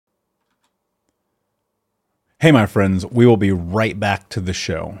Hey, my friends, we will be right back to the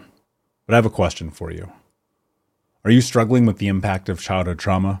show. But I have a question for you. Are you struggling with the impact of childhood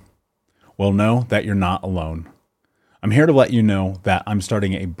trauma? Well, know that you're not alone. I'm here to let you know that I'm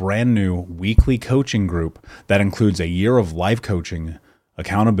starting a brand new weekly coaching group that includes a year of life coaching,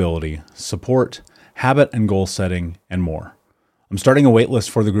 accountability, support, habit and goal setting, and more. I'm starting a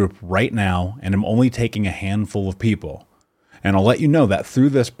waitlist for the group right now, and I'm only taking a handful of people. And I'll let you know that through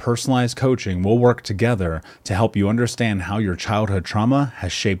this personalized coaching, we'll work together to help you understand how your childhood trauma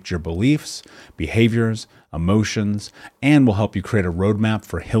has shaped your beliefs, behaviors, emotions, and will help you create a roadmap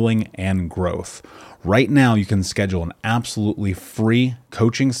for healing and growth. Right now, you can schedule an absolutely free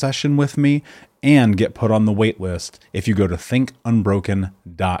coaching session with me and get put on the wait list if you go to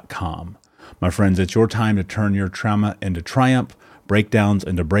thinkunbroken.com. My friends, it's your time to turn your trauma into triumph, breakdowns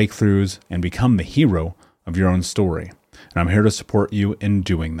into breakthroughs, and become the hero of your own story. And I'm here to support you in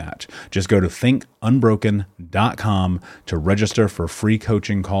doing that. Just go to thinkunbroken.com to register for a free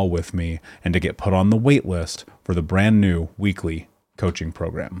coaching call with me and to get put on the wait list for the brand new weekly coaching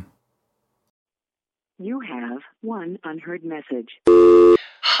program. You have one unheard message.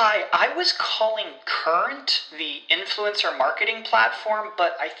 Hi, I was calling Current, the influencer marketing platform,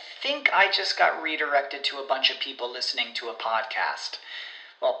 but I think I just got redirected to a bunch of people listening to a podcast.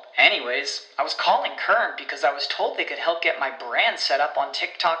 Well, anyways, I was calling Current because I was told they could help get my brand set up on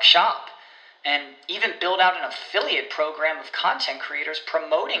TikTok Shop and even build out an affiliate program of content creators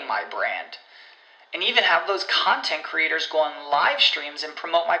promoting my brand. And even have those content creators go on live streams and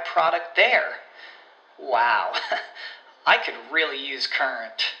promote my product there. Wow, I could really use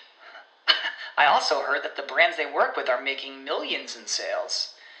Current. I also heard that the brands they work with are making millions in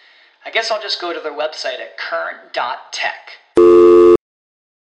sales. I guess I'll just go to their website at current.tech.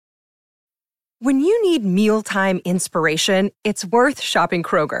 When you need mealtime inspiration, it's worth shopping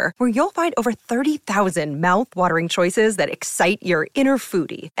Kroger, where you'll find over 30,000 mouth-watering choices that excite your inner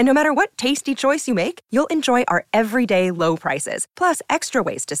foodie. And no matter what tasty choice you make, you'll enjoy our everyday low prices, plus extra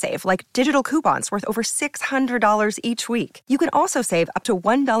ways to save, like digital coupons worth over $600 each week. You can also save up to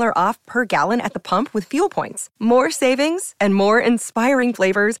 $1 off per gallon at the pump with fuel points. More savings and more inspiring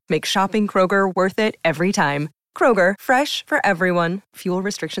flavors make shopping Kroger worth it every time. Kroger, fresh for everyone. Fuel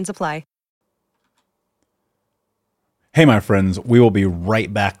restrictions apply. Hey, my friends, we will be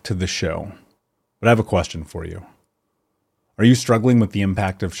right back to the show. But I have a question for you. Are you struggling with the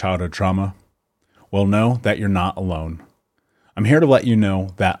impact of childhood trauma? Well, know that you're not alone. I'm here to let you know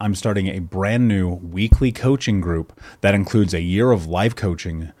that I'm starting a brand new weekly coaching group that includes a year of life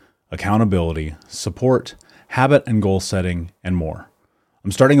coaching, accountability, support, habit and goal setting, and more.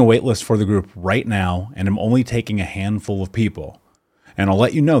 I'm starting a waitlist for the group right now, and I'm only taking a handful of people. And I'll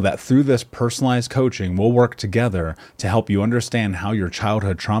let you know that through this personalized coaching, we'll work together to help you understand how your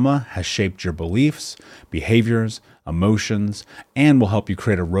childhood trauma has shaped your beliefs, behaviors, emotions, and will help you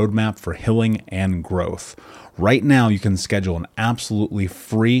create a roadmap for healing and growth. Right now, you can schedule an absolutely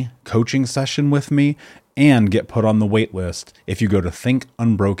free coaching session with me and get put on the wait list if you go to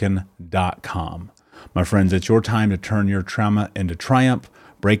thinkunbroken.com. My friends, it's your time to turn your trauma into triumph,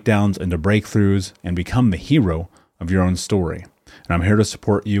 breakdowns into breakthroughs, and become the hero of your own story. And I'm here to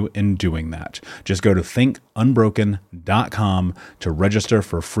support you in doing that. Just go to thinkunbroken.com to register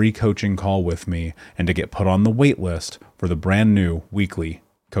for a free coaching call with me and to get put on the wait list for the brand new weekly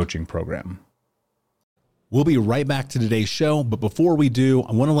coaching program. We'll be right back to today's show, but before we do,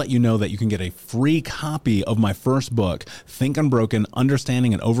 I want to let you know that you can get a free copy of my first book, Think Unbroken,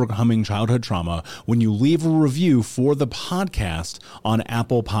 Understanding and Overcoming Childhood Trauma, when you leave a review for the podcast on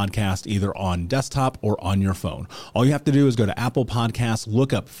Apple Podcast, either on desktop or on your phone. All you have to do is go to Apple Podcasts,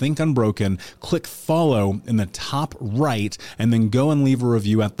 look up Think Unbroken, click follow in the top right, and then go and leave a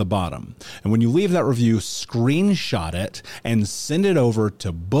review at the bottom. And when you leave that review, screenshot it and send it over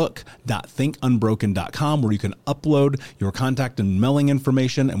to book.thinkunbroken.com, where you can upload your contact and mailing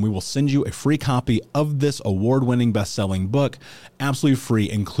information, and we will send you a free copy of this award-winning best-selling book, absolutely free,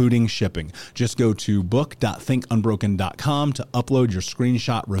 including shipping. Just go to book.thinkunbroken.com to upload your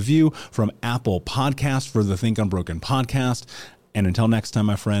screenshot review from Apple Podcasts for the Think Unbroken podcast. And until next time,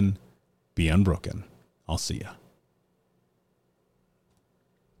 my friend, be unbroken. I'll see ya.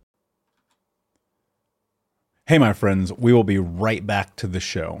 Hey, my friends, we will be right back to the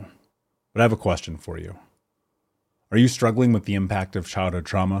show. But I have a question for you. Are you struggling with the impact of childhood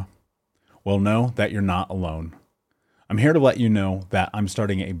trauma? Well, know that you're not alone. I'm here to let you know that I'm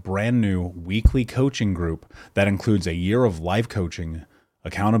starting a brand new weekly coaching group that includes a year of life coaching,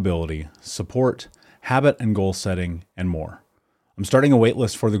 accountability, support, habit and goal setting, and more. I'm starting a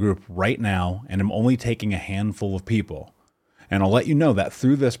waitlist for the group right now, and I'm only taking a handful of people. And I'll let you know that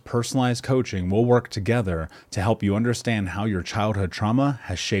through this personalized coaching, we'll work together to help you understand how your childhood trauma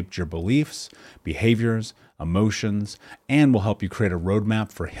has shaped your beliefs, behaviors, emotions, and will help you create a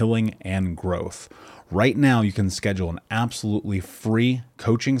roadmap for healing and growth. Right now, you can schedule an absolutely free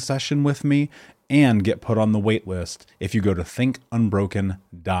coaching session with me and get put on the wait list if you go to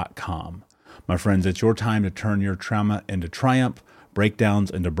thinkunbroken.com. My friends, it's your time to turn your trauma into triumph,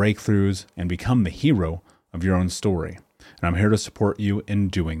 breakdowns into breakthroughs, and become the hero of your own story. And I'm here to support you in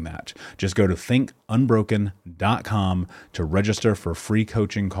doing that. Just go to thinkunbroken.com to register for a free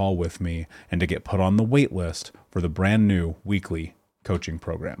coaching call with me and to get put on the wait list for the brand new weekly coaching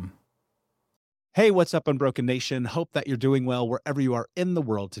program. Hey, what's up, Unbroken Nation? Hope that you're doing well wherever you are in the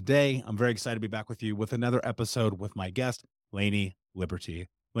world today. I'm very excited to be back with you with another episode with my guest, Lainie Liberti.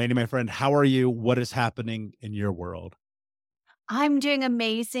 Lainie, my friend, how are you? What is happening in your world? I'm doing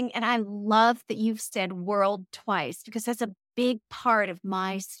amazing. And I love that you've said world twice because that's a big part of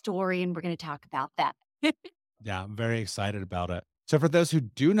my story. And we're going to talk about that. Yeah, I'm very excited about it. So for those who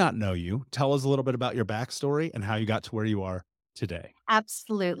do not know you, tell us a little bit about your backstory and how you got to where you are today.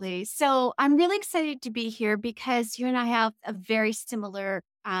 Absolutely. So I'm really excited to be here because you and I have a very similar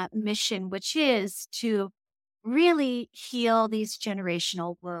mission, which is to really heal these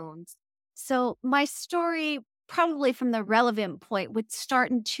generational wounds. So my story, probably from the relevant point, would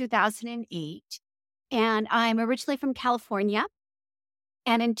start in 2008. And I'm originally from California.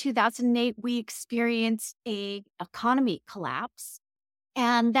 And in 2008, we experienced a economy collapse.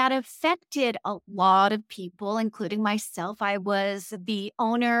 And that affected a lot of people, including myself. I was the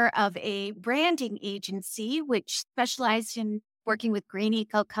owner of a branding agency, which specialized in working with green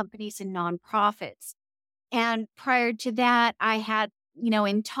eco companies and nonprofits. And prior to that, I had,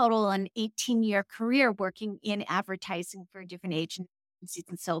 in total an 18-year career working in advertising for different agencies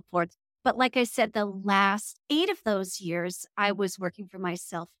and so forth. But like I said, the last 8 of those years, I was working for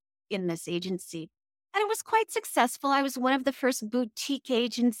myself in this agency. And it was quite successful. I was one of the first boutique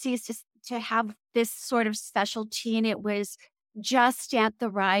agencies to have this sort of specialty, and it was just at the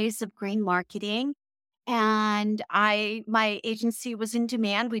rise of green marketing. And my agency was in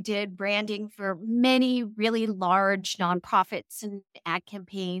demand. We did branding for many really large nonprofits and ad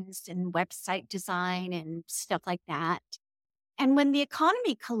campaigns and website design and stuff like that. And when the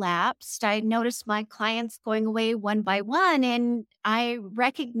economy collapsed, I noticed my clients going away one by one. And I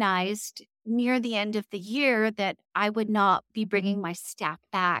recognized near the end of the year that I would not be bringing my staff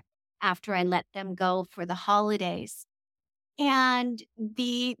back after I let them go for the holidays. And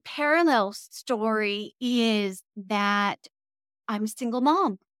the parallel story is that I'm a single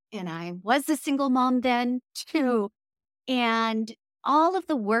mom, and I was a single mom then too. And all of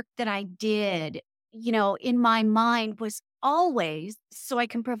the work that I did, in my mind was always so I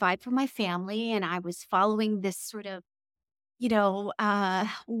can provide for my family. And I was following this sort of,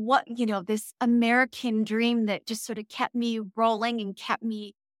 this American dream that just sort of kept me rolling and kept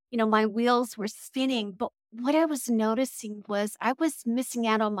me, my wheels were spinning. But what I was noticing was I was missing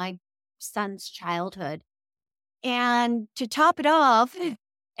out on my son's childhood. And to top it off,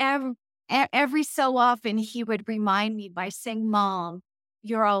 every, every so often he would remind me by saying, "Mom,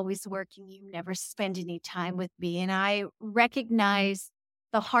 you're always working. You never spend any time with me." And I recognize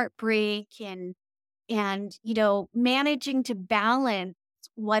the heartbreak and managing to balance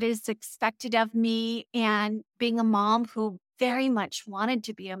what is expected of me and being a mom who very much wanted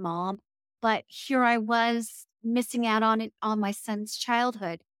to be a mom, but here I was missing out on it on my son's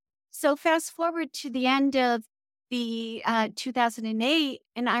childhood. So fast forward to the end of the 2008,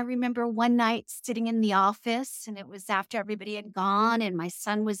 and I remember one night sitting in the office, and it was after everybody had gone, and my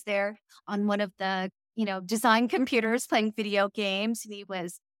son was there on one of the design computers playing video games, and he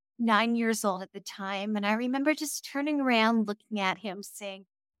was 9 years old at the time. And I remember just turning around, looking at him, saying,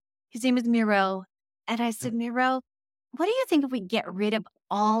 his name is Miro. And I said, "Miro, what do you think if we get rid of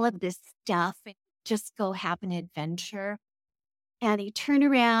all of this stuff and just go have an adventure?" And he turned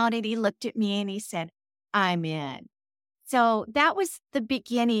around and he looked at me and he said, "I'm in." So that was the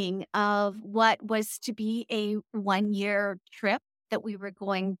beginning of what was to be a 1-year trip that we were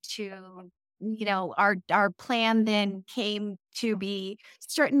going to, our plan then came to be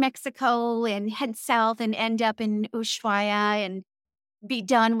start in Mexico and head south and end up in Ushuaia and be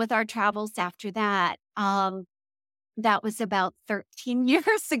done with our travels after that. That was about 13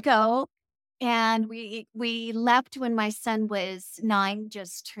 years ago. And we left when my son was 9,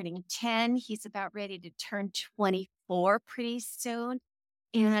 just turning 10. He's about ready to turn 24 pretty soon.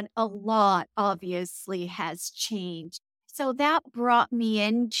 And a lot obviously has changed. So that brought me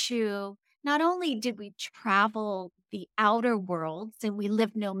into not only did we travel the outer worlds and we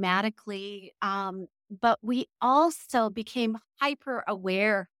lived nomadically but we also became hyper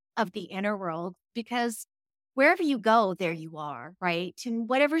aware of the inner world because wherever you go, there you are, right? And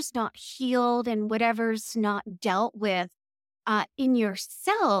whatever's not healed and whatever's not dealt with in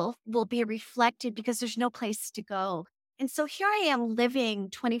yourself will be reflected because there's no place to go. And so here I am living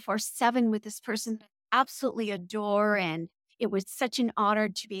 24/7 with this person that I absolutely adore. And it was such an honor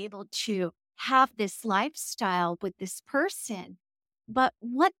to be able to have this lifestyle with this person. But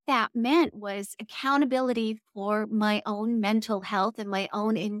what that meant was accountability for my own mental health and my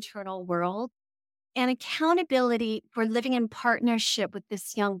own internal world, and accountability for living in partnership with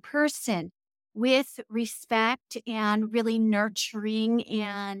this young person with respect and really nurturing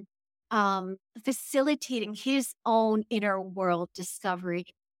and facilitating his own inner world discovery.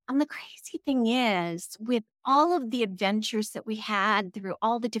 And the crazy thing is, with all of the adventures that we had through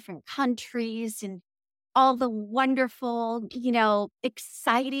all the different countries and all the wonderful,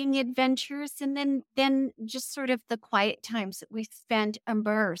 exciting adventures, and then just sort of the quiet times that we spent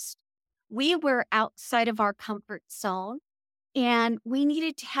immersed, we were outside of our comfort zone, and we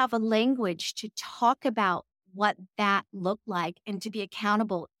needed to have a language to talk about what that looked like and to be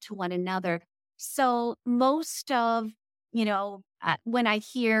accountable to one another. So most of, when I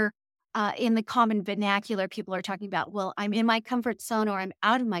hear in the common vernacular, people are talking about, well, I'm in my comfort zone or I'm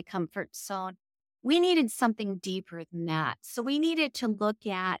out of my comfort zone. We needed something deeper than that. So we needed to look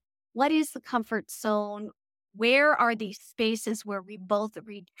at what is the comfort zone? Where are these spaces where we both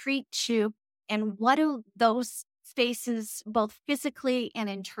retreat to? And what do those spaces, both physically and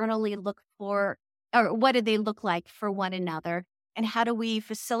internally, look for, or what do they look like for one another? And how do we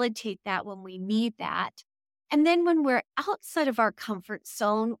facilitate that when we need that? And then when we're outside of our comfort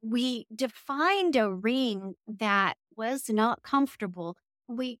zone, we defined a ring that was not comfortable.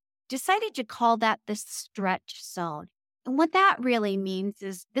 We decided to call that the stretch zone. And what that really means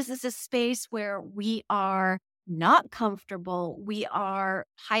is this is a space where we are not comfortable. We are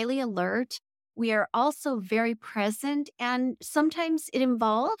highly alert. We are also very present, and sometimes it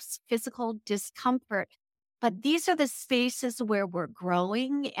involves physical discomfort. But these are the spaces where we're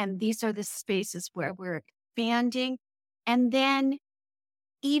growing, and these are the spaces where we're expanding. And then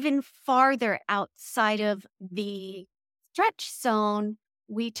even farther outside of the stretch zone,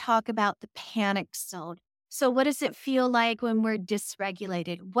 we talk about the panic zone. So what does it feel like when we're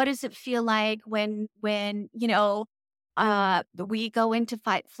dysregulated? What does it feel like when we go into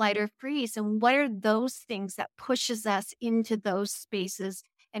fight, flight, or freeze? And what are those things that pushes us into those spaces?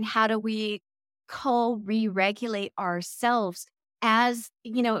 And how do we re-regulate ourselves as,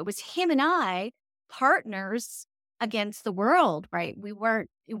 it was him and I, partners against the world, right?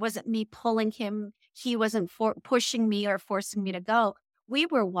 It wasn't me pulling him. He wasn't pushing me or forcing me to go. We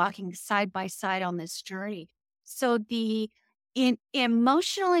were walking side by side on this journey. So the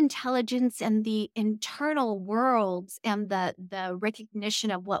emotional intelligence and the internal worlds and the recognition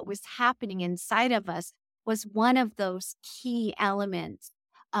of what was happening inside of us was one of those key elements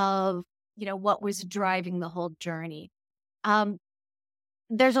of, what was driving the whole journey.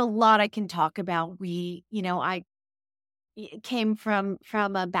 There's a lot I can talk about. I came from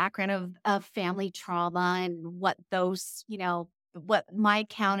a background of family trauma, and what those, what my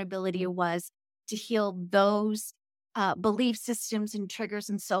accountability was to heal those belief systems and triggers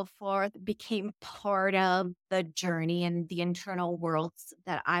and so forth became part of the journey and the internal worlds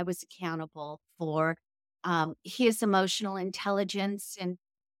that I was accountable for. His emotional intelligence and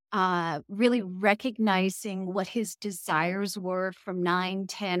really recognizing what his desires were from 9,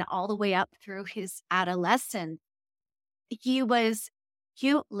 10, all the way up through his adolescence. He was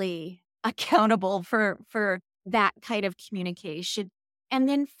acutely accountable for that kind of communication. And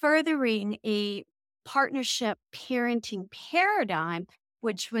then furthering a partnership parenting paradigm,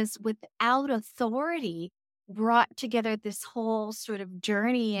 which was without authority, brought together this whole sort of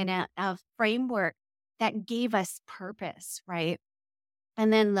journey and a framework that gave us purpose, right?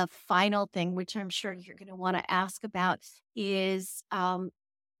 And then the final thing, which I'm sure you're going to want to ask about, is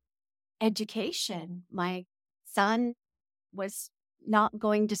education. My son was not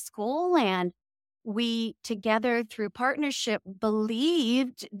going to school, and we together through partnership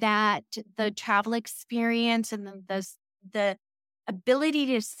believed that the travel experience and the ability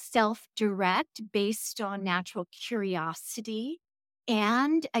to self-direct based on natural curiosity,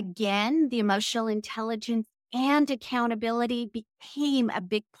 and again the emotional intelligence and accountability became a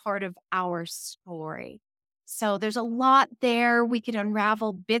big part of our story. So there's a lot there. We could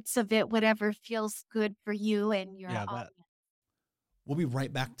unravel bits of it, whatever feels good for you and your audience. We'll be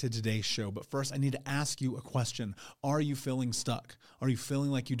right back to today's show, but first I need to ask you a question. Are you feeling stuck? Are you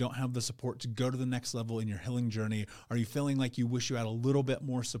feeling like you don't have the support to go to the next level in your healing journey? Are you feeling like you wish you had a little bit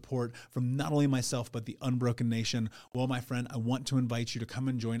more support from not only myself, but the Unbroken Nation? Well, my friend, I want to invite you to come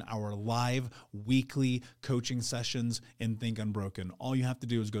and join our live weekly coaching sessions in Think Unbroken. All you have to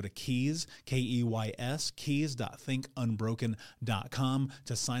do is go to Keys, Keys, keys.thinkunbroken.com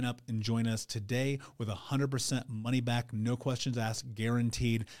to sign up and join us today with 100% money back, no questions asked,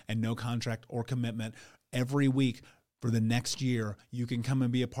 guaranteed, and no contract or commitment. Every week for the next year, you can come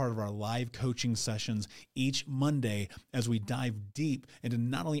and be a part of our live coaching sessions each Monday as we dive deep into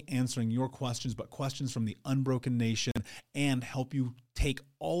not only answering your questions, but questions from the Unbroken Nation, and help you take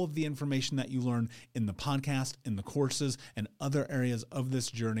all of the information that you learn in the podcast, in the courses, and other areas of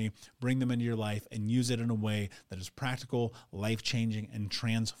this journey, bring them into your life and use it in a way that is practical, life-changing, and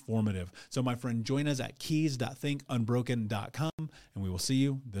transformative. So my friend, join us at keys.thinkunbroken.com, and we will see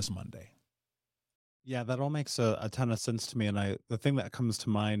you this Monday. Yeah, that all makes a ton of sense to me. And the thing that comes to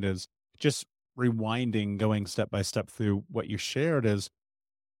mind is just rewinding, going step by step through what you shared is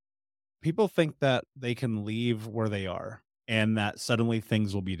people think that they can leave where they are and that suddenly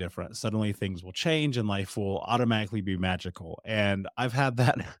things will be different. Suddenly things will change and life will automatically be magical. And I've had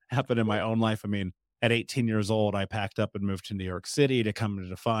that happen in my own life. I mean, at 18 years old, I packed up and moved to New York City to come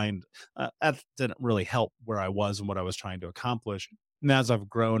to find that didn't really help where I was and what I was trying to accomplish. And as I've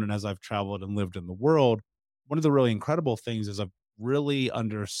grown and as I've traveled and lived in the world, one of the really incredible things is I've really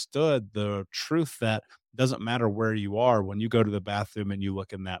understood the truth that it doesn't matter where you are. When you go to the bathroom and you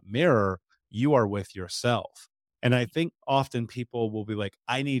look in that mirror, you are with yourself. And I think often people will be like,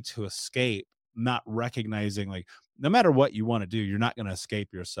 I need to escape, not recognizing like, no matter what you want to do, you're not going to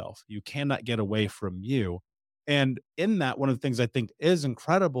escape yourself. You cannot get away from you. And in that, one of the things I think is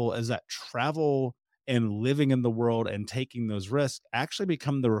incredible is that travel and living in the world and taking those risks actually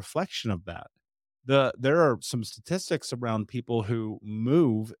become the reflection of that. There are some statistics around people who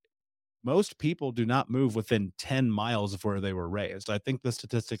move. Most people do not move within 10 miles of where they were raised. I think the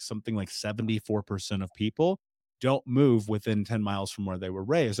statistic's something like 74% of people don't move within 10 miles from where they were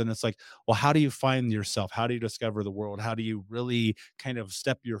raised. And it's like, well, how do you find yourself? How do you discover the world? How do you really kind of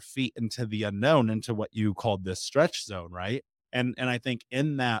step your feet into the unknown, into what you called this stretch zone, right? And I think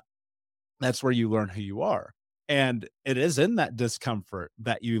in that, that's where you learn who you are. And it is in that discomfort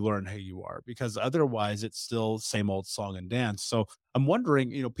that you learn who you are, because otherwise it's still same old song and dance. So I'm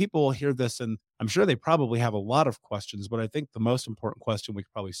wondering, people hear this and I'm sure they probably have a lot of questions, but I think the most important question we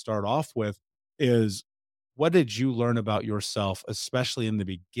could probably start off with is, what did you learn about yourself, especially in the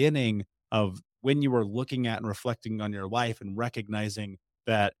beginning of when you were looking at and reflecting on your life and recognizing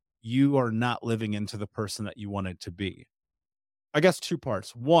that you are not living into the person that you wanted to be? I guess two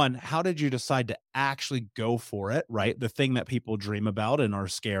parts. One, how did you decide to actually go for it, right? The thing that people dream about and are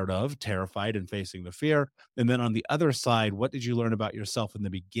scared of, terrified and facing the fear. And then on the other side, what did you learn about yourself in the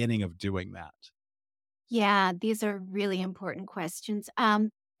beginning of doing that? Yeah, these are really important questions.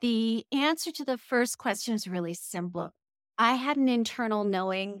 The answer to the first question is really simple. I had an internal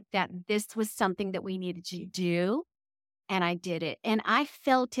knowing that this was something that we needed to do, and I did it. And I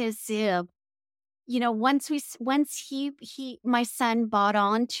felt as if, my son bought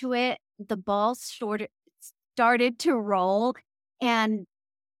onto it, the ball started to roll, and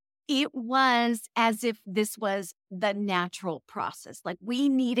it was as if this was the natural process. Like we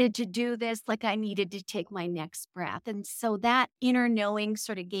needed to do this, like I needed to take my next breath. And so that inner knowing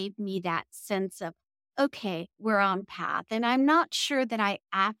sort of gave me that sense of, okay, we're on path. And I'm not sure that I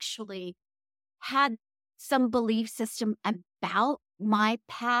actually had some belief system about my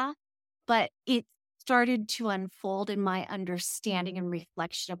path, but it started to unfold in my understanding and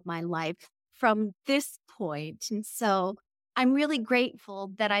reflection of my life from this point. And so I'm really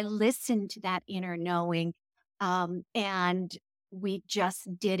grateful that I listened to that inner knowing, and we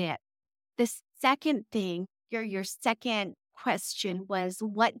just did it. The second thing, your second question was,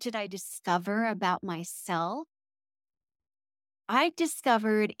 what did I discover about myself? I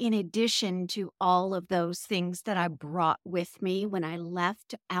discovered, in addition to all of those things that I brought with me when I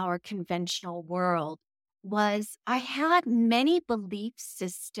left our conventional world, was I had many belief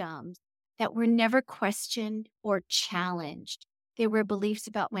systems that were never questioned or challenged. They were beliefs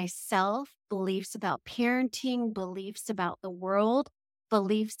about myself, beliefs about parenting, beliefs about the world,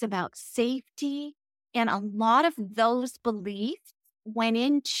 beliefs about safety. And a lot of those beliefs went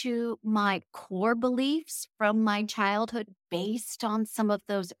into my core beliefs from my childhood based on some of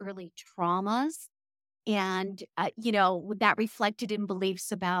those early traumas. And, that reflected in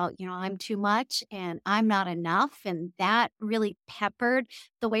beliefs about, I'm too much and I'm not enough. And that really peppered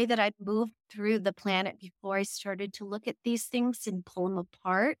the way that I'd moved through the planet before I started to look at these things and pull them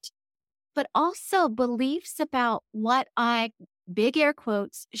apart. But also beliefs about what I, big air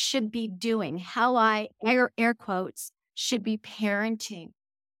quotes, should be doing, how I, air quotes, should be parenting,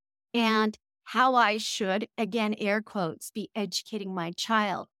 and how I should, again, air quotes, be educating my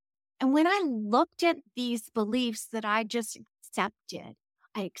child. And when I looked at these beliefs that I just accepted,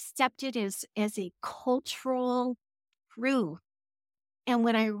 I accepted as a cultural truth. And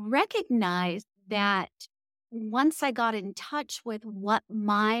when I recognized that once I got in touch with what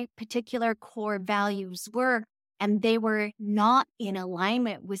my particular core values were, and they were not in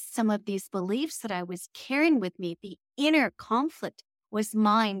alignment with some of these beliefs that I was carrying with me, the inner conflict was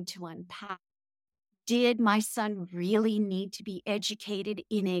mine to unpack. Did my son really need to be educated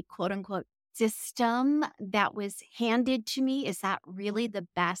in a quote unquote system that was handed to me? Is that really the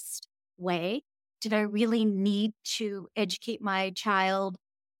best way? Did I really need to educate my child,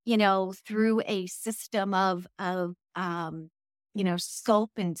 through a system of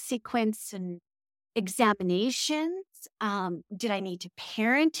scope and sequence and examinations? Did I need to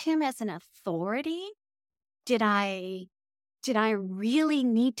parent him as an authority? Did I did I really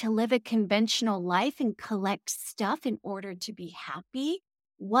need to live a conventional life and collect stuff in order to be happy?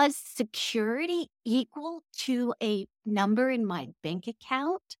 Was security equal to a number in my bank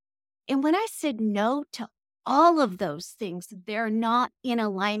account? And when I said no to all of those things, they're not in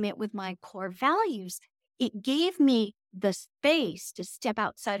alignment with my core values. It gave me the space to step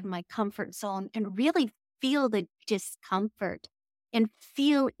outside of my comfort zone and really feel the discomfort and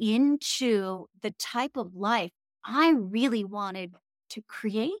feel into the type of life I really wanted to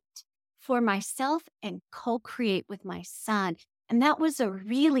create for myself and co create with my son. And that was a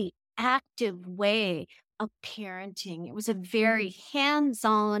really active way of parenting. It was a very hands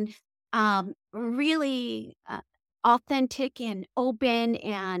on, really authentic and open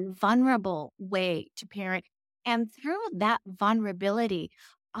and vulnerable way to parent. And through that vulnerability,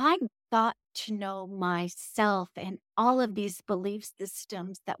 I got to know myself and all of these belief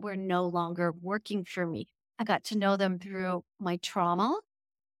systems that were no longer working for me. I got to know them through my trauma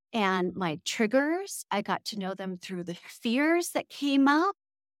and my triggers. I got to know them through the fears that came up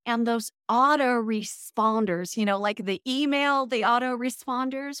and those auto responders, like the email, the auto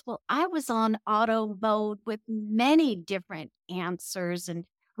responders. Well, I was on auto mode with many different answers and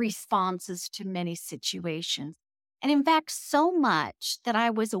responses to many situations. And in fact, so much that I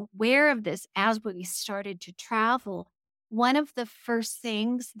was aware of this as we started to travel. One of the first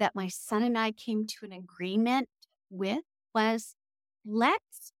things that my son and I came to an agreement with was,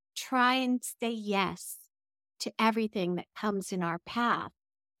 let's try and say yes to everything that comes in our path.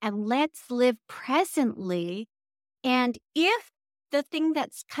 And let's live presently. And if the thing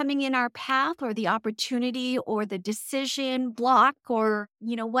that's coming in our path or the opportunity or the decision block or,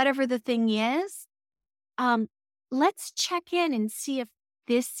 whatever the thing is, um, let's check in and see if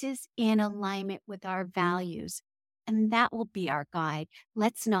this is in alignment with our values. And that will be our guide.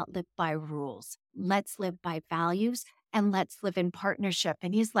 Let's not live by rules. Let's live by values and let's live in partnership.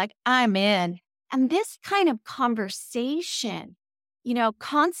 And he's like, I'm in. And this kind of conversation,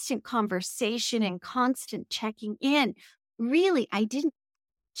 constant conversation and constant checking in, really, I didn't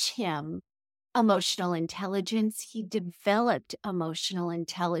teach him emotional intelligence. He developed emotional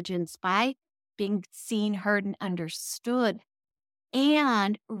intelligence by being seen, heard, and understood,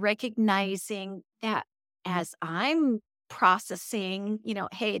 and recognizing that as I'm processing,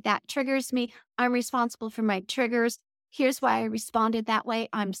 hey, that triggers me. I'm responsible for my triggers. Here's why I responded that way.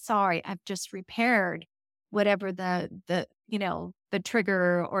 I'm sorry. I've just repaired whatever the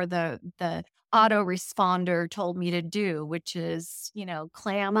trigger or the autoresponder told me to do, which is,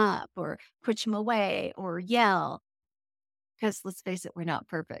 clam up or push him away or yell. Because let's face it, we're not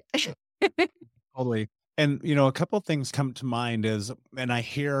perfect. Totally. And, a couple of things come to mind is, and I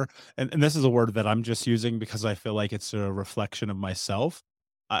hear, and this is a word that I'm just using because I feel like it's a reflection of myself.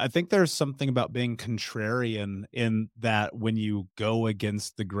 I think there's something about being contrarian in that when you go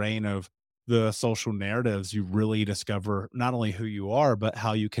against the grain of the social narratives, you really discover not only who you are, but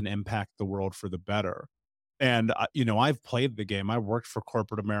how you can impact the world for the better. And, I've played the game. I worked for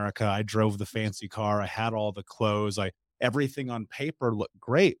corporate America. I drove the fancy car. I had all the clothes. Everything on paper looked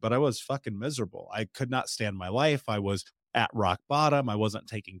great, but I was fucking miserable. I could not stand my life. I was at rock bottom. I wasn't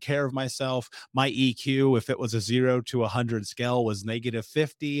taking care of myself. My EQ, if it was a 0 to 100 scale, was negative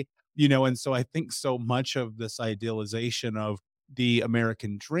 50, and so I think so much of this idealization of the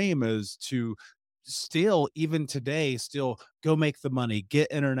American dream is to still, even today, still go make the money,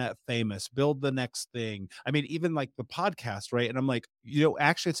 get internet famous, build the next thing. I mean, even like the podcast, right? And I'm like,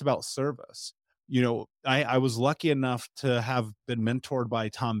 actually it's about service. I was lucky enough to have been mentored by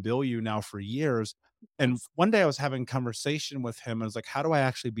Tom Bilyeu now for years. And one day I was having a conversation with him. And I was like, how do I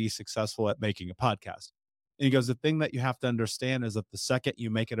actually be successful at making a podcast? And he goes, the thing that you have to understand is that the second you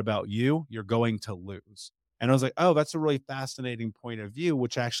make it about you, you're going to lose. And I was like, oh, that's a really fascinating point of view,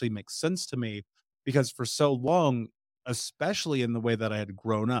 which actually makes sense to me because for so long, especially in the way that I had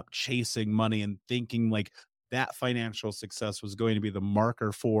grown up chasing money and thinking like that financial success was going to be the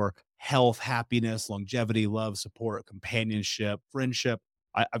marker for health, happiness, longevity, love, support, companionship, friendship.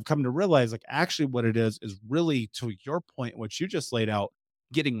 I've come to realize like actually what it is really to your point, what you just laid out,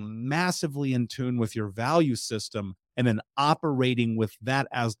 getting massively in tune with your value system and then operating with that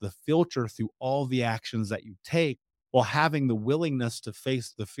as the filter through all the actions that you take while having the willingness to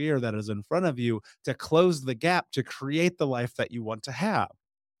face the fear that is in front of you to close the gap to create the life that you want to have.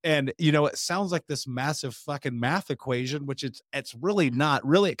 And it sounds like this massive fucking math equation, which it's really not.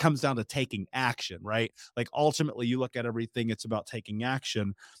 Really, it comes down to taking action, right? Like ultimately, you look at everything, it's about taking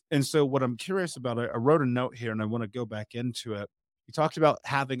action. And so, what I'm curious about, I wrote a note here, and I want to go back into it. You talked about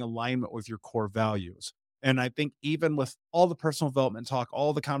having alignment with your core values. And I think even with all the personal development talk,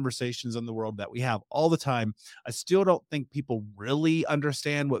 all the conversations in the world that we have all the time, I still don't think people really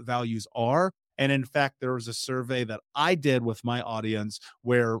understand what values are. And in fact, there was a survey that I did with my audience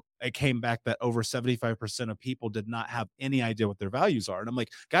where it came back that over 75% of people did not have any idea what their values are. And I'm like,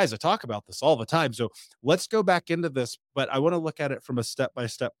 guys, I talk about this all the time. So let's go back into this. But I want to look at it from a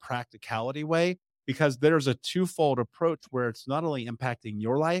step-by-step practicality way, because there's a twofold approach where it's not only impacting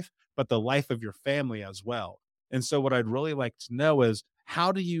your life, but the life of your family as well. And so what I'd really like to know is,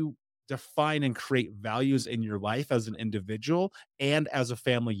 how do you define and create values in your life as an individual and as a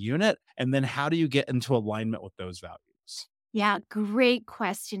family unit? And then how do you get into alignment with those values? Yeah, great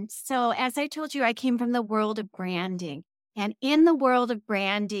question. So, as I told you, I came from the world of branding. And in the world of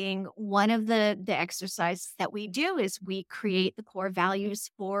branding, one of the exercises that we do is we create the core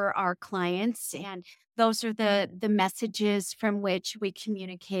values for our clients. And those are the messages from which we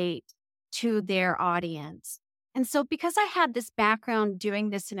communicate to their audience. And so, because I had this background doing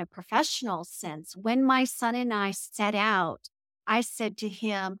this in a professional sense, when my son and I set out, I said to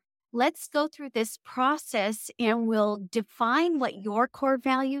him, let's go through this process and we'll define what your core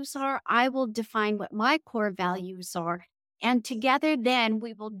values are. I will define what my core values are. And together, then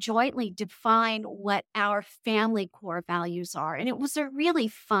we will jointly define what our family core values are. And it was a really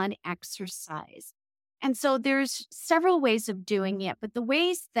fun exercise. And so there's several ways of doing it, but the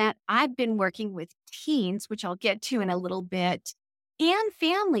ways that I've been working with teens, which I'll get to in a little bit, and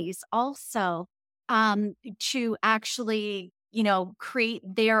families also, to actually create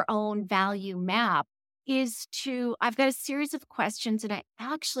their own value map I've got a series of questions. And I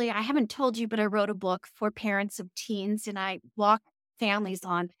haven't told you, but I wrote a book for parents of teens and I walk families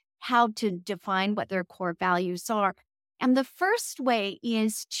on how to define what their core values are. And the first way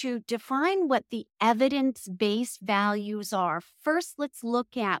is to define what the evidence-based values are. First, let's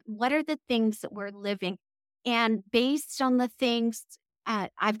look at what are the things that we're living. And based on the things,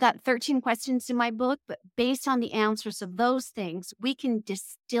 I've got 13 questions in my book, but based on the answers of those things, we can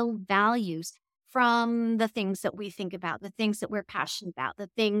distill values from the things that we think about, the things that we're passionate about, the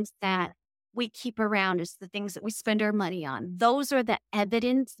things that we keep around us, the things that we spend our money on. Those are the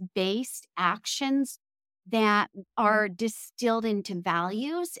evidence-based actions that are distilled into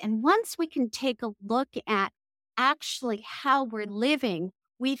values. And once we can take a look at actually how we're living,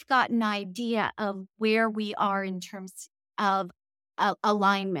 we've got an idea of where we are in terms of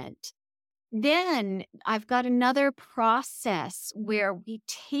alignment. Then I've got another process where we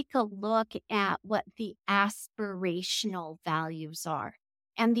take a look at what the aspirational values are.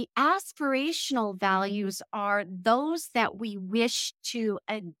 And the aspirational values are those that we wish to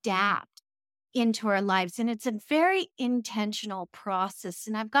adapt into our lives. And it's a very intentional process.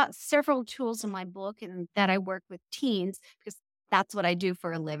 And I've got several tools in my book and that I work with teens because that's what I do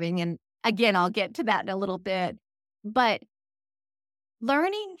for a living. And again, I'll get to that in a little bit. But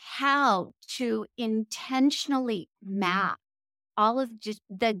learning how to intentionally map all of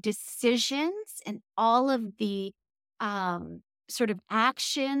the decisions and all of the sort of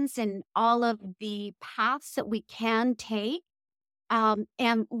actions and all of the paths that we can take,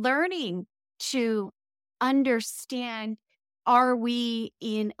 and learning to understand, are we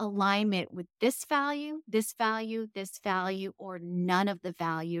in alignment with this value, this value, this value, or none of the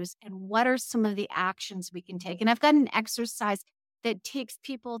values? And what are some of the actions we can take? And I've got an exercise that takes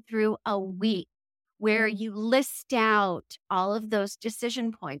people through a week where you list out all of those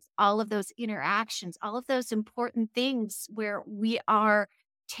decision points, all of those interactions, all of those important things where we are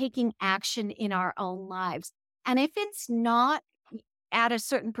taking action in our own lives. And if it's not at a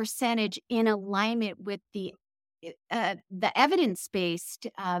certain percentage in alignment with the evidence-based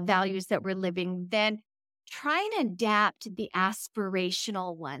values that we're living, then try and adapt the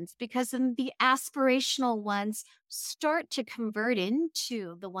aspirational ones, because then the aspirational ones start to convert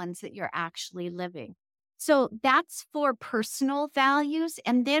into the ones that you're actually living. So that's for personal values.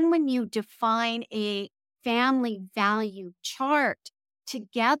 And then when you define a family value chart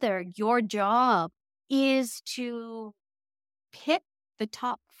together, your job is to pick the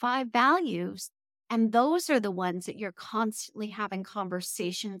top 5 values. And those are the ones that you're constantly having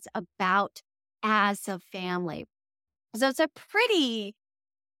conversations about as a family. So it's a pretty,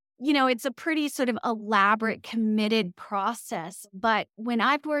 it's a pretty sort of elaborate, committed process. But when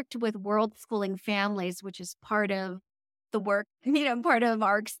I've worked with world schooling families, which is part of the work, part of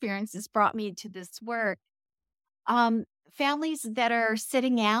our experiences brought me to this work, families that are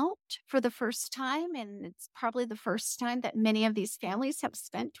sitting out for the first time, and it's probably the first time that many of these families have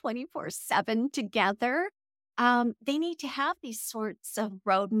spent 24/7 together, they need to have these sorts of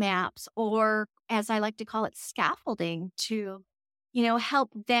roadmaps, or as I like to call it, scaffolding to,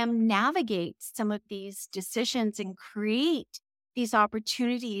 help them navigate some of these decisions and create these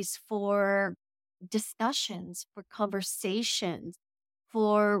opportunities for discussions, for conversations,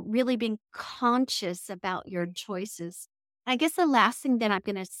 for really being conscious about your choices. I guess the last thing that I'm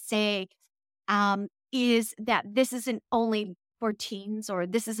going to say is that this isn't only for teens, or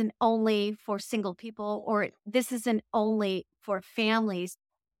this isn't only for single people, or this isn't only for families,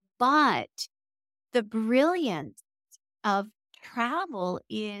 but the brilliance of travel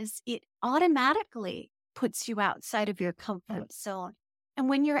is it automatically puts you outside of your comfort zone. And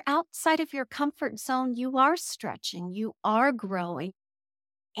when you're outside of your comfort zone, you are stretching, you are growing,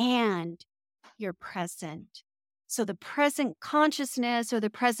 and you're present. So the present consciousness, or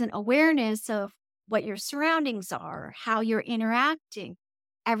the present awareness of what your surroundings are, how you're interacting,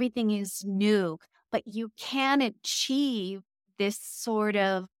 everything is new. But you can achieve this sort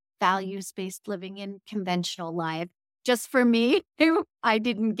of values-based living in conventional life. Just for me, I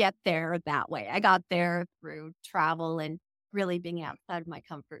didn't get there that way. I got there through travel and really being outside of my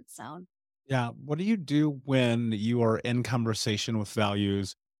comfort zone. Yeah. What do you do when you are in conversation with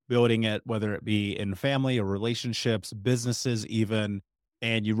values, building it, whether it be in family or relationships, businesses, even,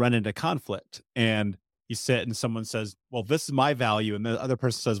 and you run into conflict and you sit and someone says, well, this is my value. And the other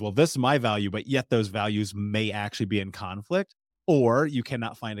person says, well, this is my value, but yet those values may actually be in conflict, or you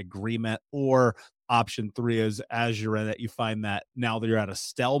cannot find agreement, or option 3 is, as you're in it, you find that now that you're at a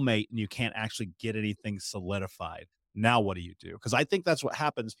stalemate and you can't actually get anything solidified. Now, what do you do? Because I think that's what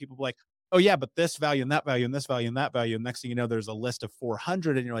happens. People be like, oh yeah, but this value and that value and this value and that value. And next thing you know, there's a list of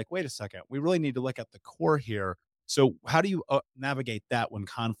 400 and you're like, wait a second, we really need to look at the core here. So how do you navigate that when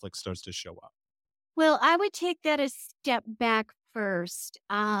conflict starts to show up? Well, I would take that a step back first.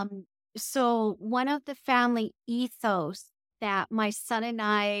 So one of the family ethos that my son and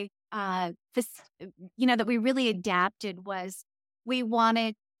I, that we really adapted was we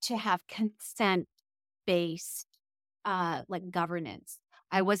wanted to have consent-based, like governance.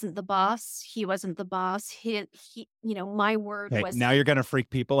 I wasn't the boss. He wasn't the boss. My word Okay, was. now you're going to freak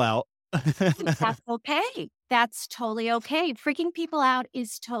people out. That's okay. That's totally okay. Freaking people out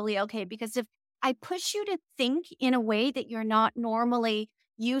is totally okay, because if I push you to think in a way that you're not normally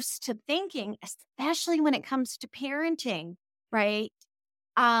used to thinking, especially when it comes to parenting, right?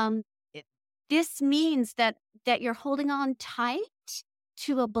 Um, it- this means that you're holding on tight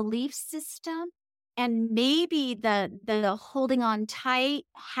to a belief system, and maybe the holding on tight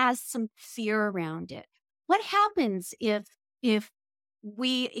has some fear around it. What happens if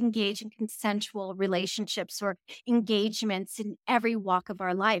we engage in consensual relationships or engagements in every walk of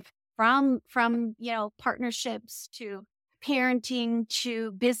our life, from partnerships to parenting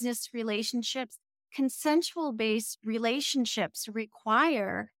to business relationships? Consensual based relationships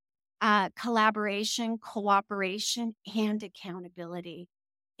require collaboration, cooperation, and accountability.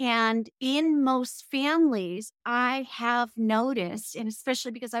 And in most families, I have noticed, and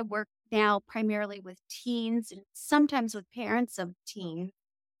especially because I work now primarily with teens and sometimes with parents of teens,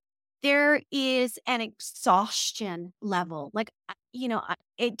 there is an exhaustion level. Like,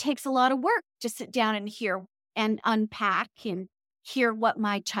 it takes a lot of work to sit down and hear and unpack and hear what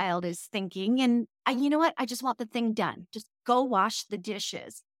my child is thinking. And you know what? I just want the thing done. Just go wash the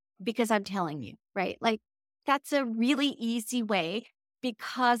dishes because I'm telling you, right? Like, that's a really easy way,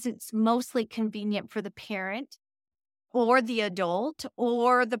 because it's mostly convenient for the parent. or the adult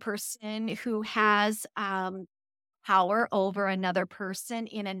or the person who has power over another person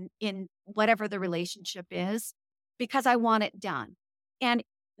in whatever the relationship is, because I want it done. And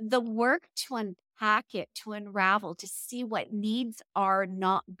the work to unpack it, to unravel, to see what needs are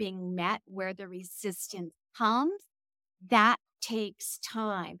not being met, where the resistance comes, that takes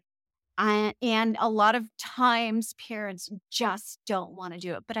time. And a lot of times parents just don't want to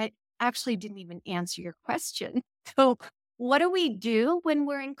do it. But I actually didn't even answer your question. So, what do we do when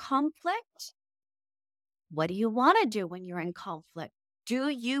we're in conflict? What do you want to do when you're in conflict? Do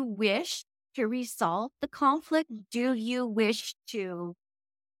you wish to resolve the conflict? Do you wish to,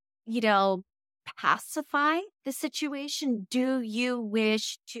 you know, pacify the situation? Do you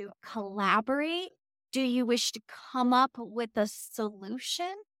wish to collaborate? Do you wish to come up with a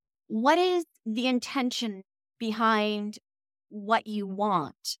solution? What is the intention behind what you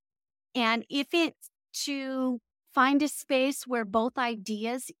want? And if it's to find a space where both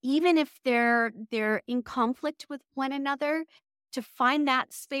ideas, even if they're in conflict with one another, to find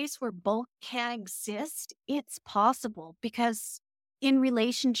that space where both can exist, it's possible, because in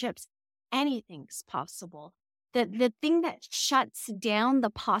relationships, anything's possible. The thing that shuts down the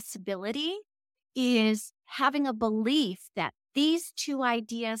possibility is having a belief that these two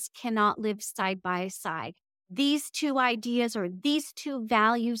ideas cannot live side by side. These two ideas or these two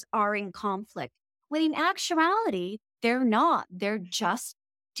values are in conflict. When in actuality, they're not. They're just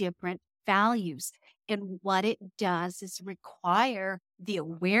different values. And what it does is require the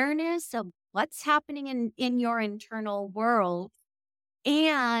awareness of what's happening in your internal world,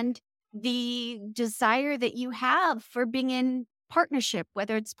 and the desire that you have for being in partnership,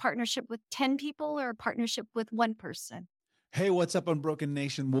 whether it's partnership with 10 people or a partnership with one person. Hey, what's up, Unbroken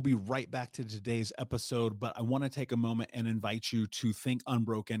Nation? We'll be right back to today's episode, but I want to take a moment and invite you to Think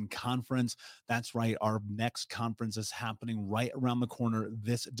Unbroken Conference. That's right. Our next conference is happening right around the corner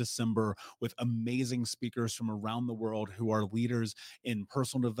this December with amazing speakers from around the world who are leaders in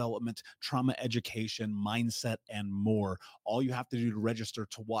personal development, trauma education, mindset, and more. All you have to do to register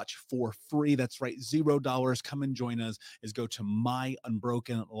to watch for free, that's right, $0. Come and join us, is go to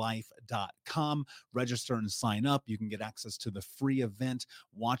myunbrokenlife.com, register and sign up. You can get access to the free event.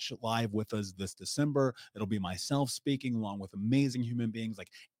 Watch live with us this December. It'll be myself speaking along with amazing human beings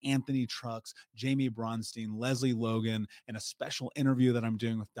like Anthony Trucks, Jamie Bronstein, Leslie Logan, and a special interview that I'm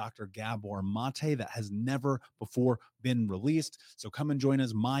doing with Dr. Gabor Mate that has never before been released. So come and join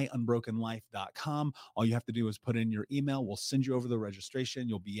us, myunbrokenlife.com. All you have to do is put in your email. We'll send you over the registration.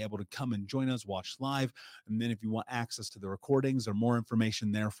 You'll be able to come and join us, watch live. And then if you want access to the recordings or more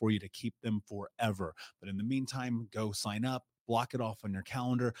information there for you to keep them forever. But in the meantime, go sign up. Block it off on your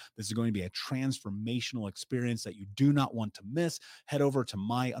calendar. This is going to be a transformational experience that you do not want to miss. Head over to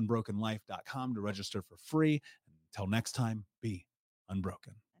myunbrokenlife.com to register for free. Until next time, be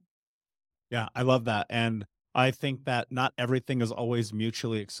unbroken. Yeah, I love that. And I think that not everything is always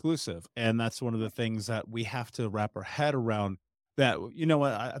mutually exclusive. And that's one of the things that we have to wrap our head around. That, you know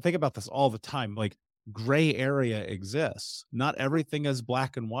what, I think about this all the time. Like, gray area exists. Not everything is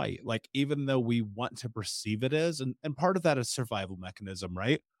black and white. Like, even though we want to perceive it as, and part of that is survival mechanism,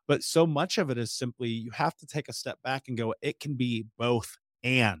 right? But so much of it is simply you have to take a step back and go, it can be both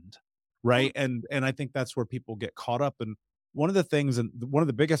and, right? And I think that's where people get caught up. And one of the things, and one of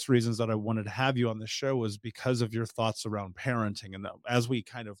the biggest reasons that I wanted to have you on the show was because of your thoughts around parenting. And as we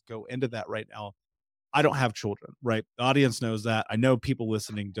kind of go into that right now, I don't have children, right? The audience knows that. I know people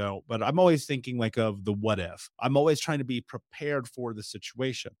listening don't, but I'm always thinking like of the what if. I'm always trying to be prepared for the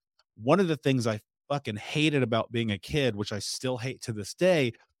situation. One of the things I fucking hated about being a kid, which I still hate to this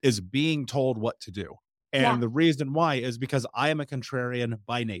day, is being told what to do. Yeah. And the reason why is because I am a contrarian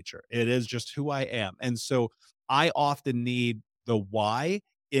by nature. It is just who I am. And so I often need the why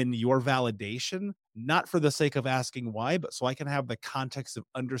in your validation, not for the sake of asking why, but so I can have the context of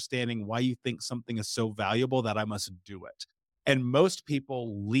understanding why you think something is so valuable that I must do it. And most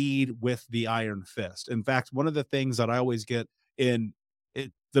people lead with the iron fist. In fact, one of the things that I always get in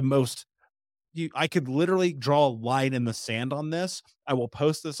it, the most, I could literally draw a line in the sand on this. I will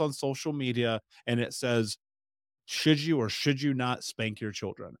post this on social media and it says, should you or should you not spank your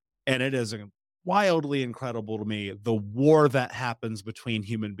children? And it is wildly incredible to me, the war that happens between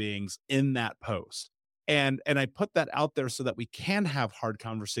human beings in that post. And I put that out there so that we can have hard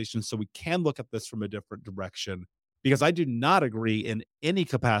conversations, so we can look at this from a different direction, because I do not agree in any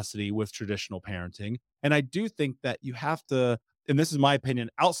capacity with traditional parenting. And I do think that you have to, and this is my opinion,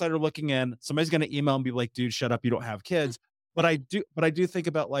 outsider looking in, somebody's going to email and be like, dude, shut up, you don't have kids. But I do think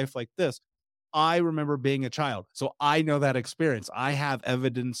about life like this. I remember being a child. So I know that experience. I have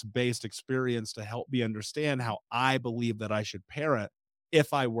evidence-based experience to help me understand how I believe that I should parent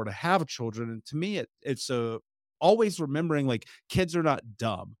if I were to have children. And to me, it's always remembering like kids are not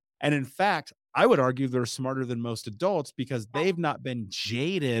dumb. And in fact, I would argue they're smarter than most adults because they've not been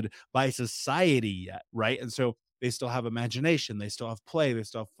jaded by society yet, right? And so they still have imagination, they still have play, they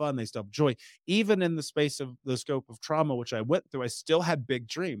still have fun, they still have joy. Even in the space of the scope of trauma, which I went through, I still had big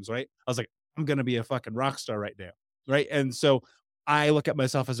dreams, right? I was like, I'm gonna be a fucking rock star right now, right? And so I look at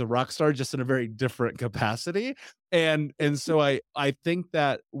myself as a rock star just in a very different capacity. And so I think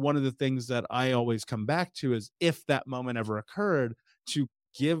that one of the things that I always come back to is if that moment ever occurred, to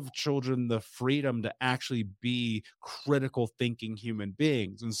give children the freedom to actually be critical thinking human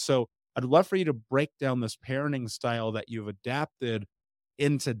beings. And so I'd love for you to break down this parenting style that you've adapted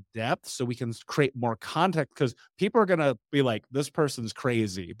into depth so we can create more context because people are going to be like, this person's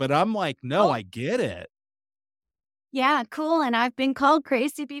crazy. But I'm like, no, Oh, I get it. yeah, cool. And I've been called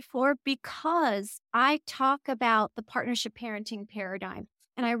crazy before because I talk about the partnership parenting paradigm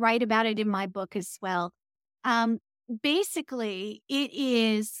and I write about it in my book as well. Um, Basically, it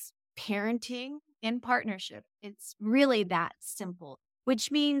is parenting in partnership. It's really that simple,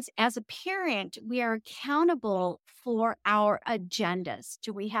 which means as a parent, we are accountable for our agendas.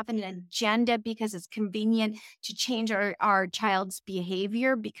 Do we have an agenda because it's convenient to change our child's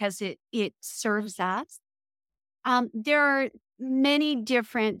behavior because it serves us? There are many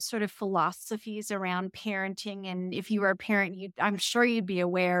different sort of philosophies around parenting. And if you were a parent, I'm sure you'd be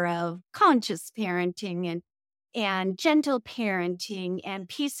aware of conscious parenting and gentle parenting and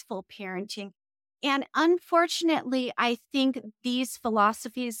peaceful parenting. And unfortunately, I think these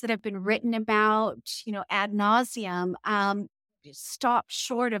philosophies that have been written about, ad nauseum, stop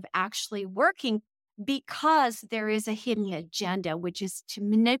short of actually working because there is a hidden agenda, which is to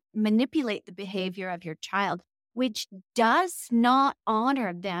manipulate the behavior of your child, which does not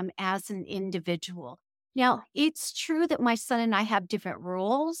honor them as an individual. Now, it's true that my son and I have different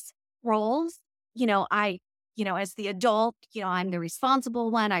roles. I as the adult, I'm the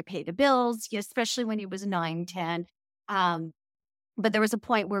responsible one. I pay the bills, especially when he was 9, 10. But there was a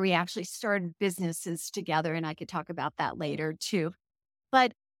point where we actually started businesses together, and I could talk about that later too.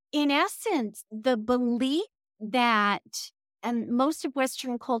 But in essence, the belief that, and most of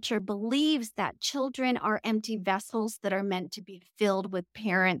Western culture believes that children are empty vessels that are meant to be filled with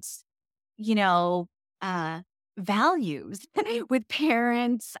parents, you know, uh, values, with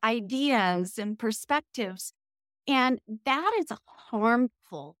parents' ideas and perspectives. And that is a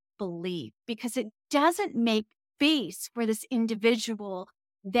harmful belief because it doesn't make space for this individual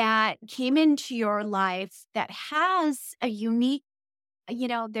that came into your life that has a unique,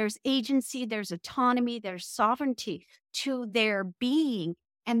 there's agency, there's autonomy, there's sovereignty to their being,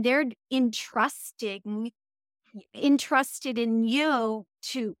 and they're entrusted in you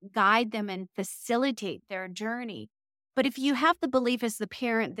to guide them and facilitate their journey. But if you have the belief as the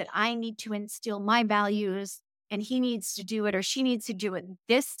parent that I need to instill my values and he needs to do it or she needs to do it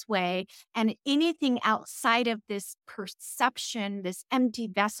this way, and anything outside of this perception, this empty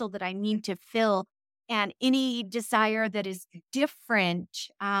vessel that I need to fill, and any desire that is different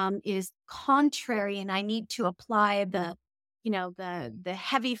is contrary, and I need to apply the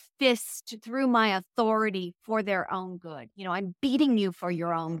heavy fist through my authority for their own good. I'm beating you for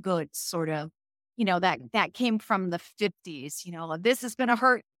your own good, sort of. That came from the 50s. This is going to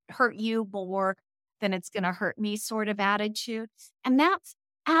hurt you more than it's going to hurt me, sort of attitude. And that's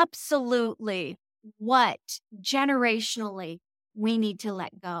absolutely what generationally we need to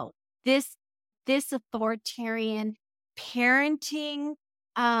let go. This authoritarian parenting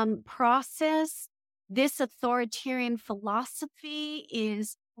process, this authoritarian philosophy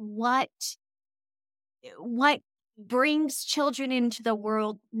is what brings children into the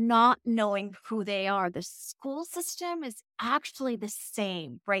world not knowing who they are. The school system is actually the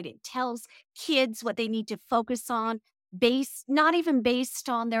same, right? It tells kids what they need to focus on, not even based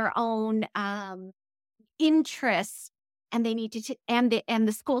on their own interests, and they need to and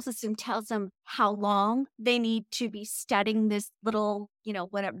the school system tells them how long they need to be studying this little,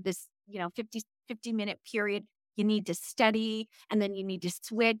 whatever, this 50-minute period. You need to study, and then you need to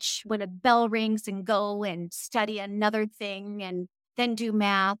switch when a bell rings and go and study another thing, and then do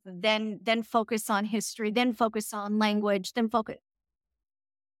math, then focus on history, then focus on language, then focus.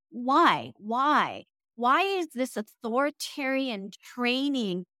 Why is this authoritarian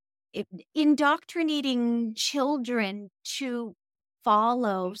training indoctrinating children to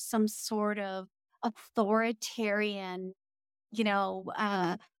follow some sort of authoritarian,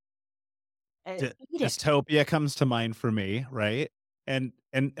 edict? Dystopia comes to mind for me, right? And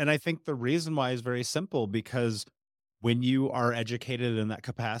I think the reason why is very simple, because when you are educated in that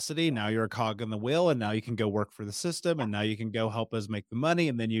capacity, now you're a cog in the wheel, and now you can go work for the system, and now you can go help us make the money,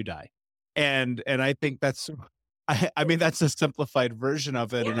 and then you die. And I think that's, I mean, that's a simplified version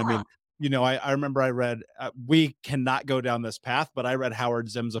of it. And I Yeah. mean, I remember I read, we cannot go down this path, but I read Howard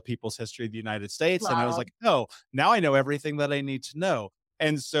Zim's A People's History of the United States, and I was Love. like, oh, now I know everything that I need to know.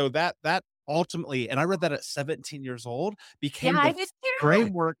 And so that ultimately, and I read that at 17 years old, Yeah, became I the did too.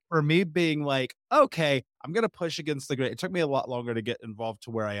 framework for me being like, okay, I'm going to push against the grain. It took me a lot longer to get involved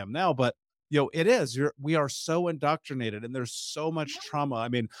to where I am now, but we are so indoctrinated, and there's so much trauma. I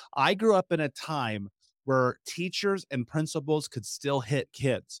mean, I grew up in a time where teachers and principals could still hit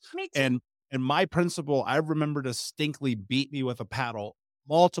kids. Me too. And my principal, I remember, distinctly beat me with a paddle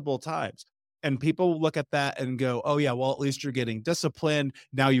multiple times. And people look at that and go, oh yeah, well, at least you're getting disciplined.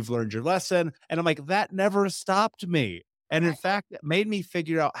 Now you've learned your lesson. And I'm like, that never stopped me. And in fact, it made me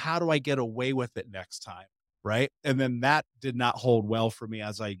figure out, how do I get away with it next time? Right. And then that did not hold well for me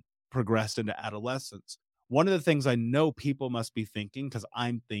as I progressed into adolescence. One of the things I know people must be thinking, because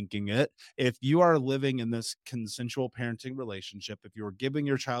I'm thinking it, if you are living in this consensual parenting relationship, if you're giving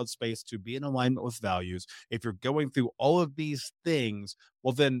your child space to be in alignment with values, if you're going through all of these things,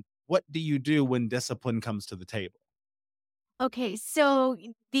 well, then what do you do when discipline comes to the table? Okay, so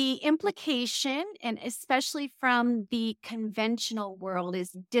the implication, and especially from the conventional world,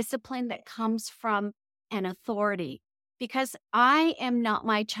 is discipline that comes from an authority. Because I am not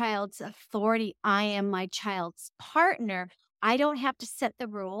my child's authority, I am my child's partner. I don't have to set the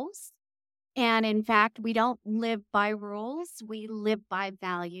rules. And in fact, we don't live by rules, we live by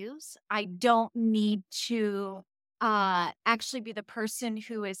values. I don't need to actually be the person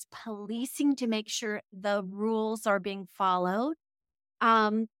who is policing to make sure the rules are being followed.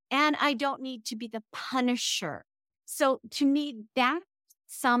 And I don't need to be the punisher. So to me, that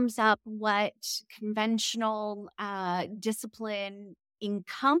sums up what conventional discipline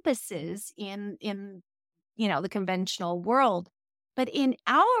encompasses in the conventional world. But in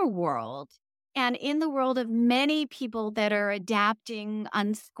our world, and in the world of many people that are adapting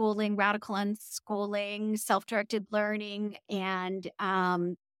unschooling, radical unschooling, self-directed learning, and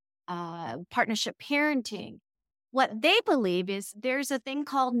partnership parenting, what they believe is there's a thing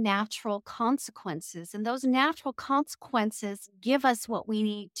called natural consequences. And those natural consequences give us what we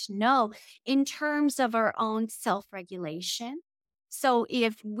need to know in terms of our own self regulation. So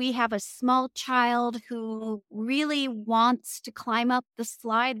if we have a small child who really wants to climb up the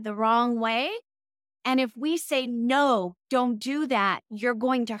slide the wrong way, and if we say, no, don't do that, you're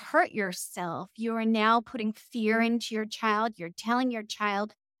going to hurt yourself. You are now putting fear into your child. You're telling your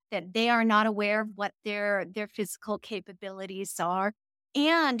child that they are not aware of what their physical capabilities are.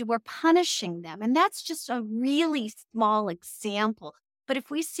 And we're punishing them. And that's just a really small example. But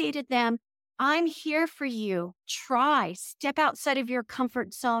if we say to them, I'm here for you, try, step outside of your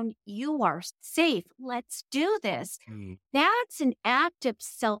comfort zone. You are safe. Let's do this. That's an act of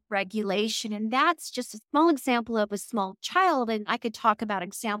self-regulation. And that's just a small example of a small child. And I could talk about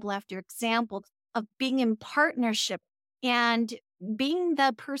example after example of being in partnership and being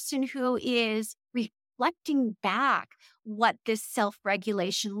the person who is reflecting back what this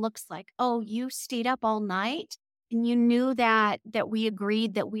self-regulation looks like. Oh, you stayed up all night and you knew that we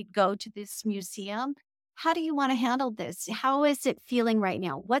agreed that we'd go to this museum. How do you want to handle this? How is it feeling right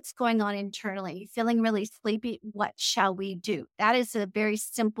now? What's going on internally? You feeling really sleepy? What shall we do? That is a very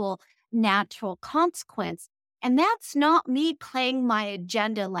simple, natural consequence. And that's not me playing my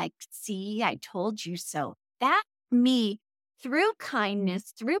agenda like, see, I told you so. That's me through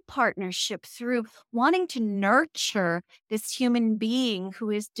kindness, through partnership, through wanting to nurture this human being who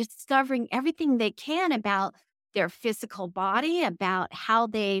is discovering everything they can about their physical body, about how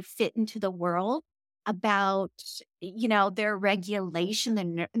they fit into the world, about their regulation,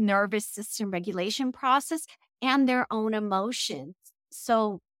 the nervous system regulation process, and their own emotions.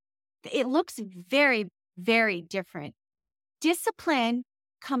 So it looks very, very different. Discipline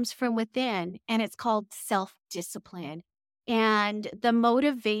comes from within, and it's called self-discipline. And the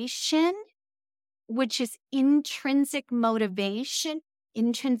motivation, which is intrinsic motivation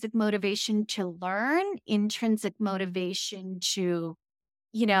to learn, intrinsic motivation to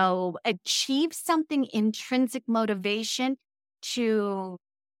achieve something, intrinsic motivation to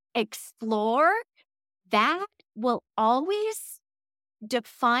explore, that will always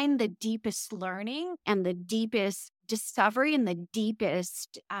define the deepest learning and the deepest discovery and the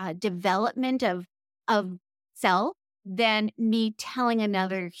deepest development of self than me telling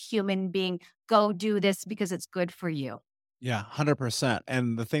another human being, go do this because it's good for you. Yeah, 100%.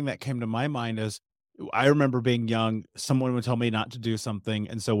 And the thing that came to my mind is, I remember being young, someone would tell me not to do something,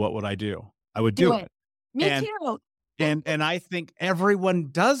 and so what would I do? I would Do do it. it. Me And too. and I think everyone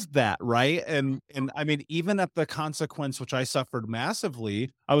does that, right? And I mean, even at the consequence, which I suffered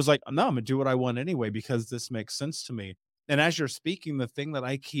massively, I was like, "No, Imma do what I want anyway because this makes sense to me." And as you're speaking, the thing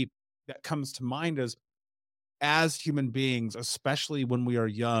that comes to mind is as human beings, especially when we are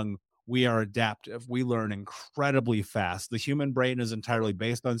young, we are adaptive. We learn incredibly fast. The human brain is entirely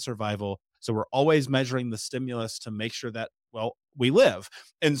based on survival. So we're always measuring the stimulus to make sure that, well, we live.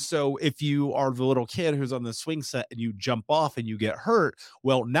 And so if you are the little kid who's on the swing set and you jump off and you get hurt,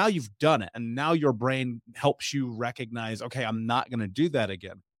 well, now you've done it. And now your brain helps you recognize, okay, I'm not going to do that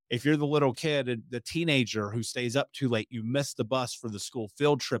again. If you're the little kid and the teenager who stays up too late, you miss the bus for the school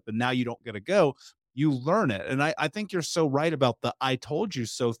field trip and now you don't get to go, you learn it. And I think you're so right about the I told you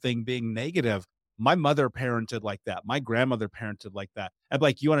so thing being negative. My mother parented like that. My grandmother parented like that. I'm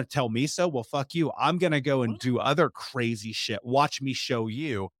like, you want to tell me so? Well, fuck you. I'm gonna go and do other crazy shit. Watch me show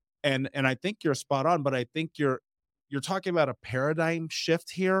you. And I think you're spot on, but I think you're talking about a paradigm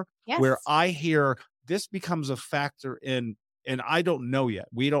shift here where Yes. I hear this becomes a factor in, and I don't know yet.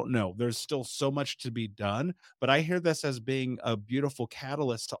 We don't know. There's still so much to be done, but I hear this as being a beautiful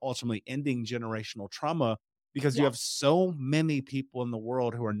catalyst to ultimately ending generational trauma because you Yeah. have so many people in the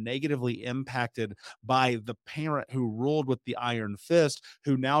world who are negatively impacted by the parent who ruled with the iron fist,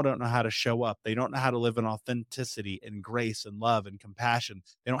 who now don't know how to show up. They don't know how to live in authenticity and grace and love and compassion.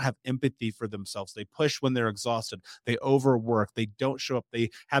 They don't have empathy for themselves. They push when they're exhausted. They overwork. They don't show up. They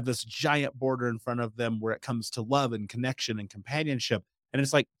have this giant border in front of them where it comes to love and connection and companionship. And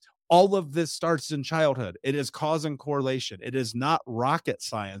it's like, all of this starts in childhood. It is cause and correlation. It is not rocket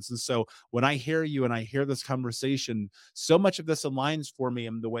science. And so when I hear you and I hear this conversation, so much of this aligns for me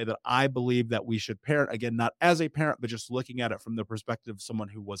in the way that I believe that we should parent. Again, not as a parent, but just looking at it from the perspective of someone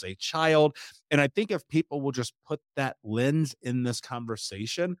who was a child. And I think if people will just put that lens in this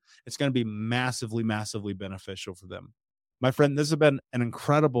conversation, it's going to be massively, massively beneficial for them. My friend, this has been an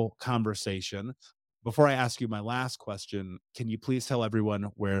incredible conversation. Before I ask you my last question, can you please tell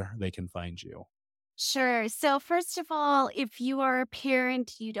everyone where they can find you? Sure. So, first of all, if you are a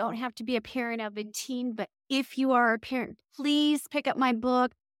parent, you don't have to be a parent of a teen, but if you are a parent, please pick up my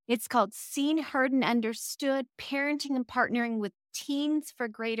book. It's called Seen, Heard, and Understood Parenting and Partnering with Teens for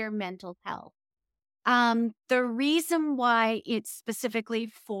Greater Mental Health. The reason why it's specifically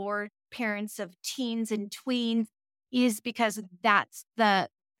for parents of teens and tweens is because that's the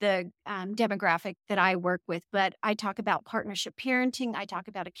demographic that I work with. But I talk about partnership parenting. I talk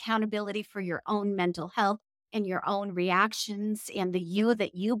about accountability for your own mental health and your own reactions and the you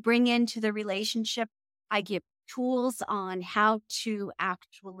that you bring into the relationship. I give tools on how to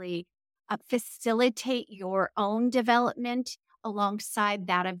actually facilitate your own development alongside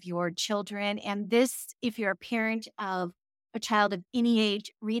that of your children. And this, if you're a parent of a child of any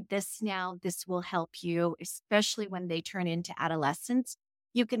age, read this now. This will help you, especially when they turn into adolescence.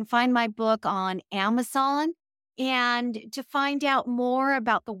 You can find my book on Amazon. And to find out more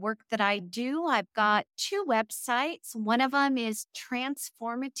about the work that I do, I've got two websites. One of them is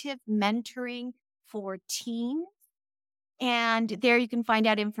Transformative Mentoring for Teens. And there you can find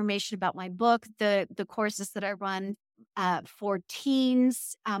out information about my book, the courses that I run for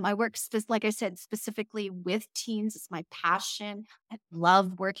teens. I work, like I said, specifically with teens. It's my passion. I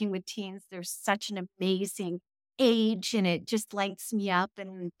love working with teens. They're such an amazing age, and it just lights me up.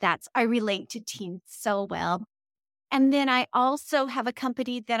 And I relate to teens so well. And then I also have a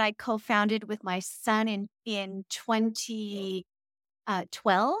company that I co-founded with my son in 2012,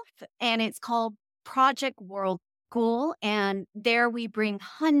 and it's called Project World School. And there we bring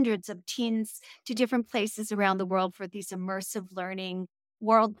hundreds of teens to different places around the world for these immersive learning,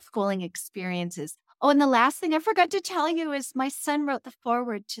 world schooling experiences. Oh, and the last thing I forgot to tell you is my son wrote the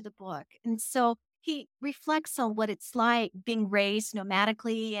foreword to the book. And so he reflects on what it's like being raised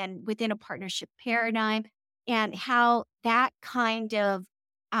nomadically and within a partnership paradigm, and how that kind of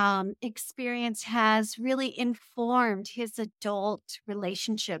experience has really informed his adult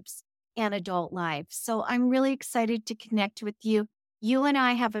relationships and adult life. So I'm really excited to connect with you. You and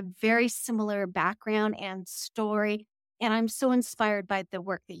I have a very similar background and story, and I'm so inspired by the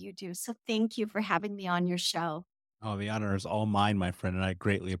work that you do. So thank you for having me on your show. Oh, the honor is all mine, my friend, and I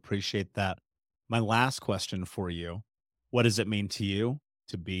greatly appreciate that. My last question for you: what does it mean to you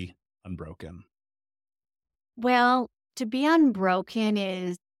to be unbroken? Well, to be unbroken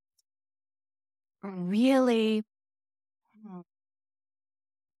is really, hmm,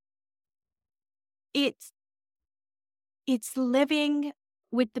 it's it's living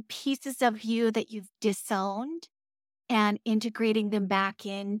with the pieces of you that you've disowned and integrating them back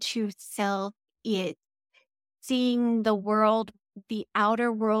into self It's seeing the world, the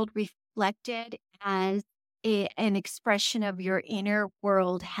outer world reflected as an expression of your inner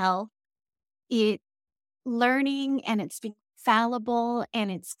world health. It's learning, and it's being fallible,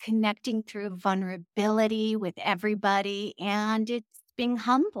 and it's connecting through vulnerability with everybody, and it's being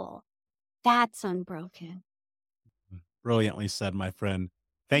humble. That's unbroken. Brilliantly said, my friend.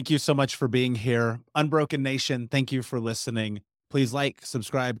 Thank you so much for being here. Unbroken Nation, thank you for listening. Please like,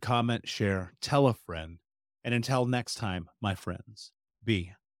 subscribe, comment, share, tell a friend. And until next time, my friends,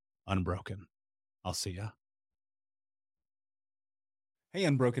 be unbroken. I'll see ya. Hey,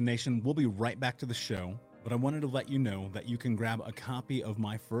 Unbroken Nation, we'll be right back to the show, but I wanted to let you know that you can grab a copy of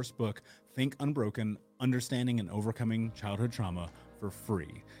my first book, Think Unbroken, Understanding and Overcoming Childhood Trauma, for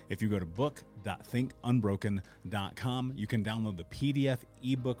free. If you go to book.thinkunbroken.com, you can download the PDF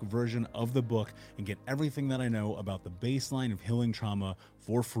ebook version of the book and get everything that I know about the baseline of healing trauma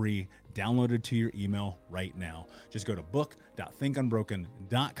for free, downloaded to your email right now. Just go to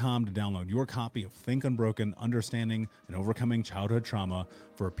book.thinkunbroken.com to download your copy of Think Unbroken, Understanding and Overcoming Childhood Trauma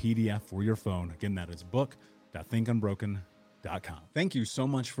for a PDF for your phone. Again, that is book.thinkunbroken.com. Thank you so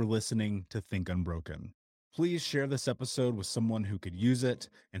much for listening to Think Unbroken. Please share this episode with someone who could use it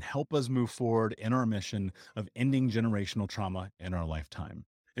and help us move forward in our mission of ending generational trauma in our lifetime.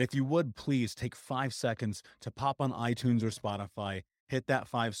 And if you would, please take 5 seconds to pop on iTunes or Spotify, hit that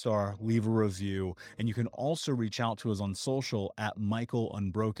 5-star, leave a review, and you can also reach out to us on social at Michael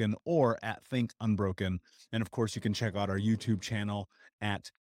Unbroken or at Think Unbroken. And of course, you can check out our YouTube channel at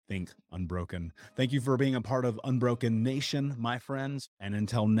Think Unbroken. Thank you for being a part of Unbroken Nation, my friends, and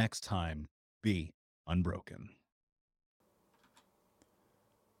until next time, be unbroken.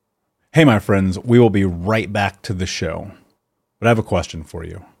 Hey, my friends, we will be right back to the show, but I have a question for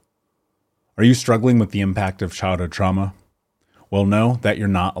you. Are you struggling with the impact of childhood trauma? Well, know that you're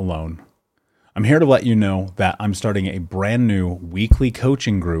not alone. I'm here to let you know that I'm starting a brand new weekly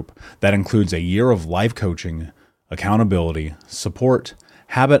coaching group that includes a year of live coaching, accountability, support,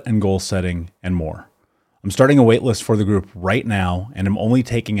 habit and goal setting, and more. I'm starting a waitlist for the group right now, and I'm only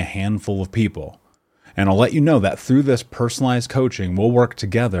taking a handful of people. And I'll let you know that through this personalized coaching, we'll work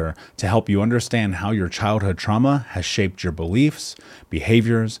together to help you understand how your childhood trauma has shaped your beliefs,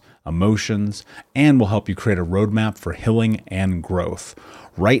 behaviors, emotions, and will help you create a roadmap for healing and growth.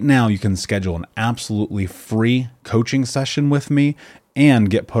 Right now, you can schedule an absolutely free coaching session with me and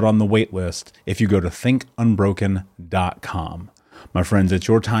get put on the wait list if you go to thinkunbroken.com. My friends, it's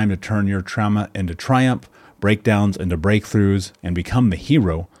your time to turn your trauma into triumph, breakdowns into breakthroughs, and become the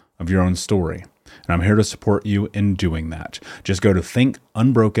hero of your own story. And I'm here to support you in doing that. Just go to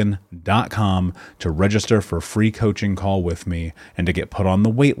thinkunbroken.com to register for a free coaching call with me and to get put on the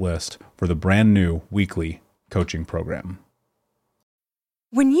wait list for the brand new weekly coaching program.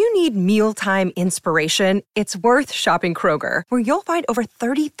 When you need mealtime inspiration, it's worth shopping Kroger, where you'll find over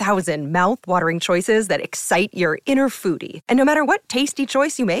 30,000 mouth-watering choices that excite your inner foodie. And no matter what tasty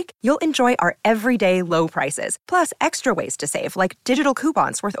choice you make, you'll enjoy our everyday low prices, plus extra ways to save, like digital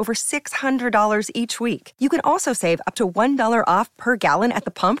coupons worth over $600 each week. You can also save up to $1 off per gallon at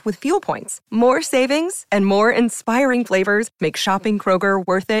the pump with fuel points. More savings and more inspiring flavors make shopping Kroger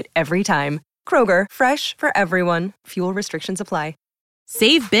worth it every time. Kroger, fresh for everyone. Fuel restrictions apply.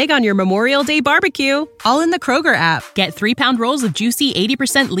 Save big on your Memorial Day barbecue, all in the Kroger app. Get 3-pound rolls of juicy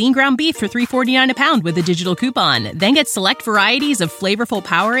 80% lean ground beef for $3.49 a pound with a digital coupon. Then get select varieties of flavorful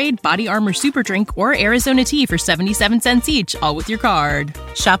Powerade, Body Armor Super Drink, or Arizona tea for 77 cents each, all with your card.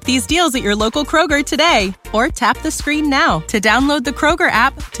 Shop these deals at your local Kroger today, or tap the screen now to download the Kroger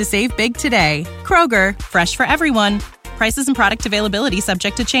app to save big today. Kroger, fresh for everyone. Prices and product availability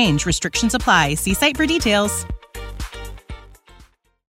subject to change. Restrictions apply. See site for details.